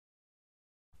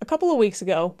A couple of weeks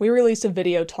ago, we released a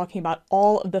video talking about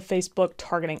all of the Facebook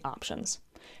targeting options.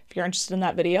 If you're interested in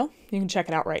that video, you can check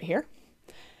it out right here.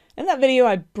 In that video,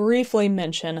 I briefly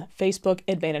mention Facebook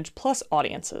Advantage Plus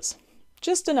audiences,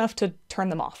 just enough to turn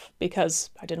them off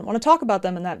because I didn't want to talk about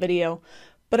them in that video,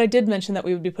 but I did mention that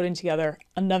we would be putting together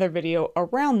another video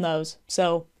around those,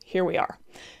 so here we are.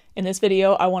 In this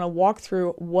video, I want to walk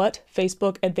through what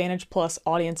Facebook Advantage Plus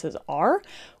audiences are,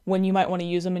 when you might want to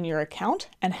use them in your account,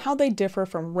 and how they differ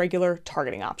from regular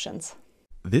targeting options.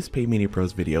 This Paid Media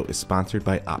Pros video is sponsored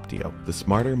by Opteo, the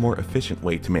smarter, more efficient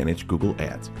way to manage Google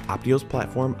Ads. Opteo's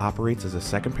platform operates as a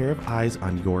second pair of eyes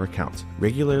on your accounts,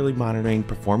 regularly monitoring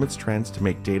performance trends to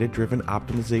make data-driven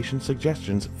optimization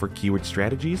suggestions for keyword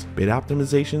strategies, bid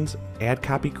optimizations, ad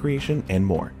copy creation, and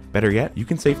more. Better yet, you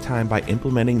can save time by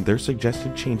implementing their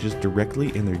suggested changes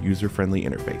directly in their user-friendly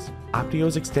interface. Opteo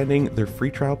is extending their free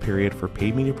trial period for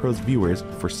Paid Media Pros viewers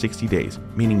for 60 days,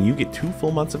 meaning you get 2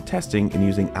 full months of testing and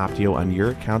using Opteo on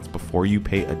your accounts before you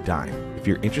pay a dime. If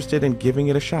you're interested in giving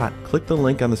it a shot, click the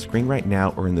link on the screen right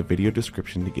now or in the video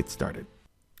description to get started.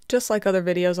 Just like other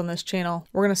videos on this channel,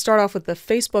 we're going to start off with the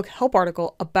Facebook help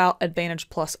article about Advantage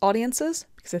Plus audiences,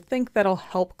 because I think that'll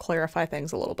help clarify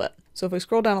things a little bit. So if we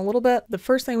scroll down a little bit, the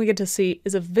first thing we get to see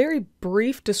is a very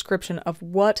brief description of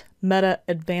what Meta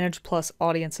Advantage Plus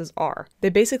audiences are. They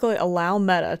basically allow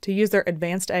Meta to use their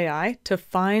advanced AI to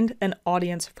find an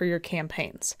audience for your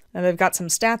campaigns. Now they've got some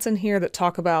stats in here that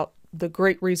talk about the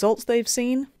great results they've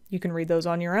seen. You can read those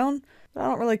on your own, but I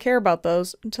don't really care about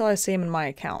those until I see them in my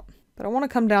account. But I want to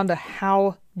come down to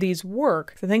how these work,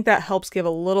 because I think that helps give a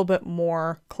little bit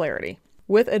more clarity.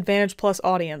 With Advantage Plus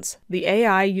Audience, the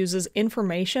AI uses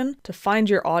information to find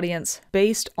your audience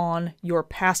based on your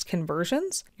past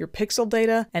conversions, your pixel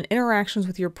data, and interactions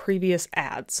with your previous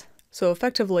ads. So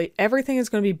effectively, everything is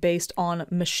going to be based on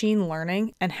machine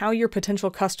learning and how your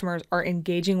potential customers are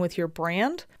engaging with your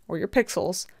brand or your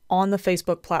pixels on the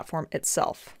Facebook platform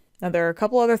itself. Now there are a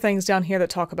couple other things down here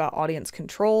that talk about audience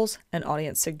controls and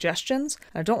audience suggestions.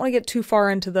 I don't want to get too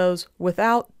far into those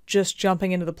without just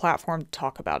jumping into the platform to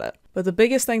talk about it. But the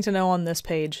biggest thing to know on this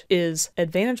page is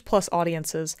Advantage Plus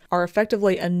audiences are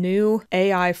effectively a new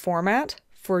AI format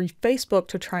for Facebook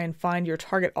to try and find your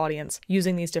target audience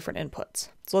using these different inputs.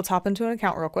 So let's hop into an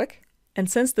account real quick. And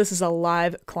since this is a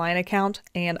live client account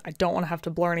and I don't want to have to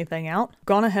blur anything out, I've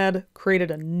gone ahead, created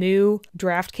a new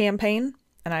draft campaign,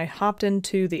 and I hopped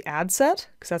into the ad set,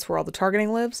 because that's where all the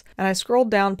targeting lives, and I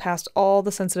scrolled down past all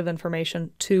the sensitive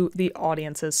information to the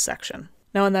audiences section.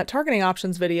 Now in that targeting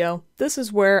options video, this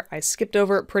is where I skipped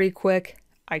over it pretty quick.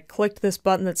 I clicked this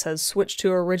button that says switch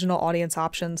to original audience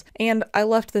options, and I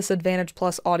left this Advantage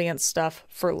Plus audience stuff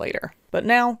for later. But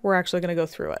now we're actually going to go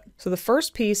through it. So the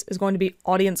first piece is going to be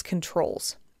audience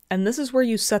controls. And this is where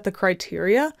you set the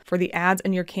criteria for the ads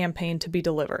in your campaign to be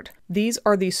delivered. These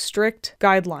are the strict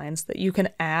guidelines that you can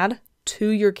add to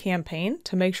your campaign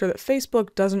to make sure that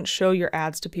Facebook doesn't show your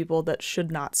ads to people that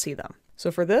should not see them.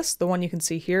 So for this, the one you can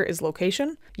see here is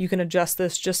location. You can adjust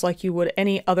this just like you would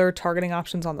any other targeting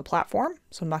options on the platform,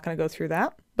 so I'm not going to go through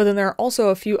that. But then there are also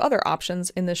a few other options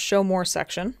in this Show More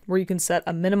section where you can set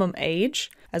a minimum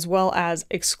age, as well as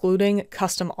excluding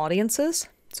custom audiences.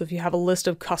 So if you have a list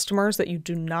of customers that you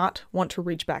do not want to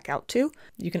reach back out to,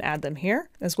 you can add them here,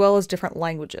 as well as different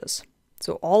languages.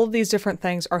 So all of these different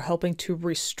things are helping to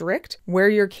restrict where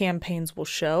your campaigns will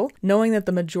show, knowing that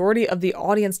the majority of the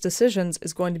audience decisions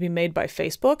is going to be made by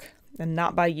Facebook and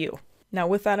not by you. Now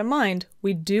with that in mind,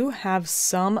 we do have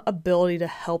some ability to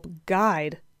help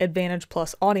guide Advantage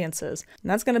Plus audiences,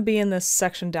 and that's going to be in this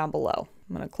section down below.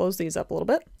 I'm going to close these up a little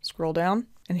bit, scroll down,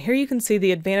 and here you can see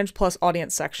the Advantage Plus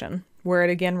audience section, where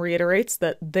it again reiterates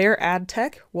that their ad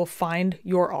tech will find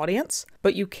your audience,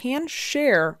 but you can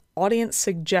share audience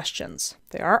suggestions.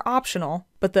 They are optional,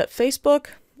 but that Facebook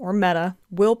or Meta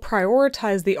will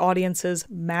prioritize the audiences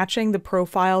matching the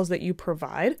profiles that you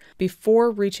provide before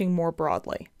reaching more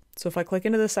broadly. So if I click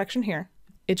into this section here,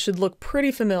 it should look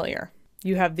pretty familiar.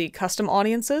 You have the custom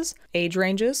audiences, age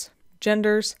ranges,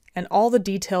 genders, and all the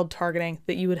detailed targeting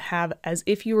that you would have as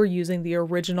if you were using the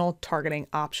original targeting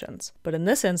options. But in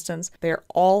this instance, they are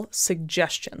all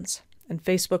suggestions. And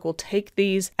Facebook will take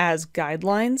these as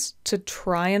guidelines to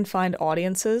try and find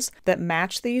audiences that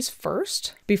match these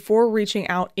first before reaching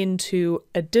out into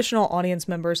additional audience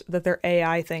members that their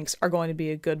AI thinks are going to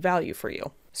be a good value for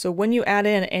you. So when you add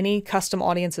in any custom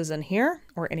audiences in here,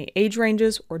 or any age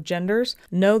ranges or genders,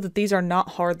 know that these are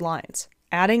not hard lines.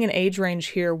 Adding an age range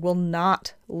here will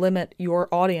not limit your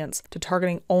audience to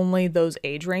targeting only those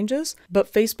age ranges,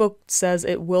 but Facebook says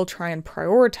it will try and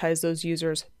prioritize those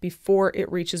users before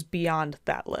it reaches beyond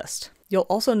that list. You'll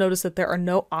also notice that there are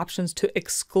no options to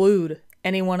exclude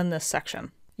anyone in this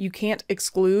section. You can't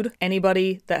exclude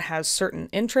anybody that has certain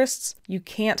interests. You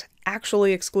can't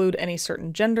actually exclude any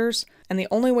certain genders. And the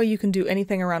only way you can do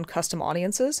anything around custom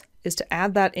audiences is to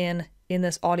add that in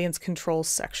this audience controls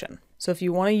section. So if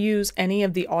you want to use any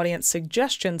of the audience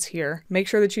suggestions here, make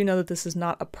sure that you know that this is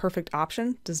not a perfect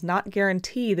option, does not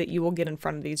guarantee that you will get in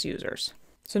front of these users.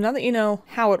 So now that you know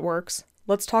how it works,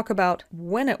 let's talk about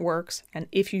when it works and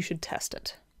if you should test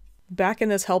it. Back in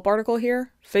this help article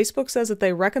here, Facebook says that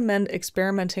they recommend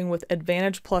experimenting with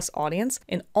Advantage Plus audience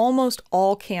in almost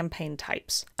all campaign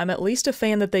types. I'm at least a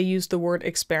fan that they use the word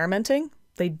experimenting.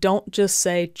 They don't just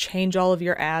say change all of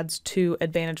your ads to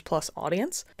Advantage Plus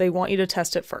audience. They want you to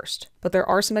test it first. But there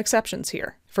are some exceptions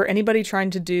here. For anybody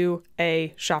trying to do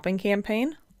a shopping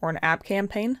campaign or an app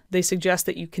campaign, they suggest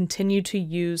that you continue to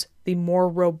use the more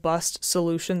robust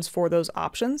solutions for those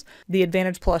options, the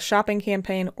Advantage Plus shopping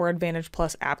campaign or Advantage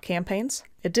Plus app campaigns.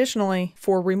 Additionally,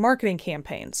 for remarketing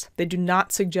campaigns, they do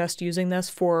not suggest using this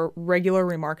for regular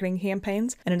remarketing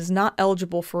campaigns, and it is not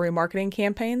eligible for remarketing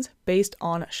campaigns based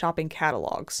on shopping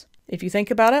catalogs. If you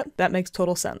think about it, that makes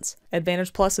total sense.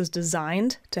 Advantage Plus is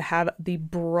designed to have the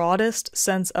broadest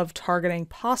sense of targeting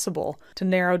possible to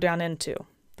narrow down into.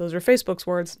 Those are Facebook's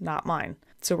words, not mine.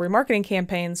 So remarketing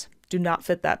campaigns do not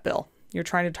fit that bill. You're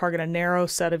trying to target a narrow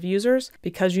set of users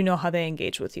because you know how they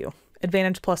engage with you.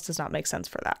 Advantage Plus does not make sense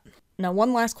for that. Now,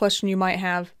 one last question you might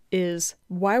have is,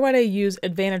 why would I use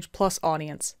Advantage Plus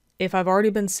audience if I've already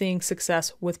been seeing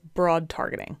success with broad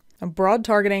targeting? Now, broad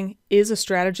targeting is a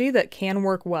strategy that can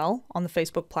work well on the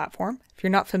Facebook platform. If you're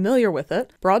not familiar with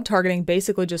it, broad targeting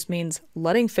basically just means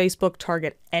letting Facebook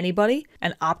target anybody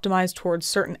and optimize towards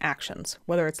certain actions,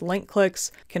 whether it's link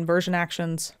clicks, conversion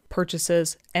actions,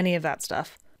 purchases, any of that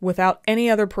stuff, without any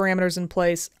other parameters in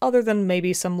place other than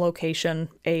maybe some location,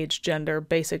 age, gender,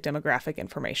 basic demographic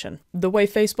information. The way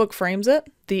Facebook frames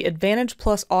it, the Advantage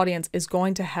Plus audience is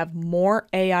going to have more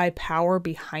AI power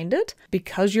behind it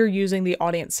because you're using the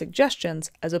audience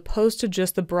suggestions as opposed to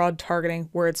just the broad targeting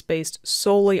where it's based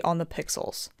solely on the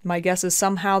pixels. My guess is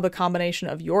somehow the combination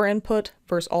of your input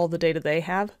versus all the data they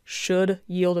have should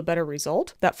yield a better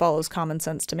result. That follows common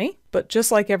sense to me. But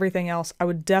just like everything else, I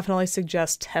would definitely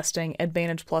suggest testing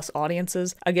Advantage Plus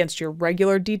audiences against your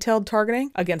regular detailed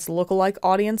targeting, against lookalike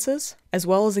audiences, as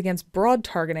well as against broad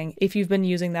targeting if you've been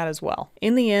using that as well.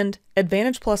 In the end,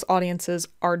 Advantage Plus audiences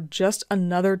are just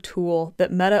another tool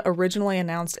that Meta originally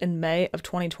announced in May of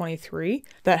 2023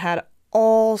 that had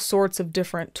all sorts of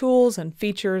different tools and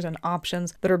features and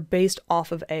options that are based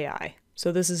off of AI.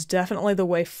 So this is definitely the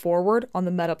way forward on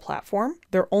the Meta platform.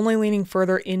 They're only leaning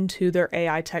further into their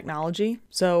AI technology.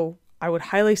 So I would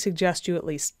highly suggest you at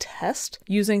least test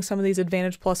using some of these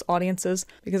Advantage Plus audiences,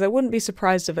 because I wouldn't be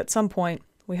surprised if at some point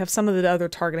we have some of the other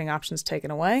targeting options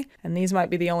taken away, and these might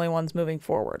be the only ones moving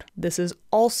forward. This is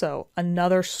also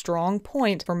another strong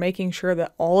point for making sure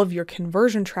that all of your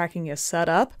conversion tracking is set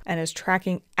up and is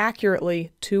tracking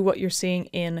accurately to what you're seeing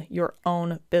in your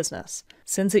own business.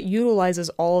 Since it utilizes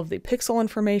all of the pixel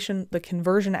information, the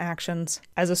conversion actions,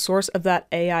 as a source of that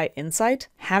AI insight,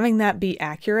 having that be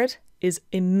accurate is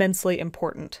immensely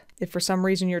important. If for some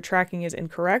reason your tracking is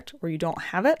incorrect or you don't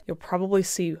have it, you'll probably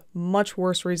see much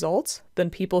worse results than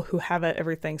people who have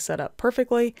everything set up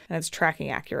perfectly and it's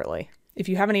tracking accurately. If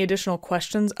you have any additional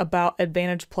questions about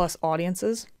Advantage Plus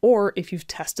audiences, or if you've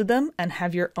tested them and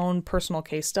have your own personal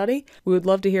case study, we would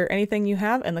love to hear anything you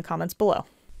have in the comments below.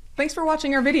 Thanks for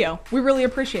watching our video. We really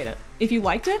appreciate it. If you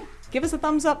liked it, give us a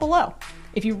thumbs up below.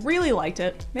 If you really liked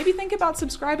it, maybe think about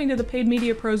subscribing to the Paid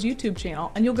Media Pros YouTube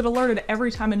channel and you'll get alerted every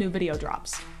time a new video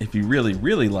drops. If you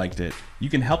really liked it, you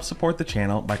can help support the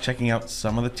channel by checking out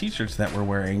some of the t-shirts that we're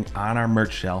wearing on our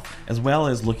merch shelf, as well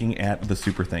as looking at the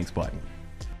Super Thanks button.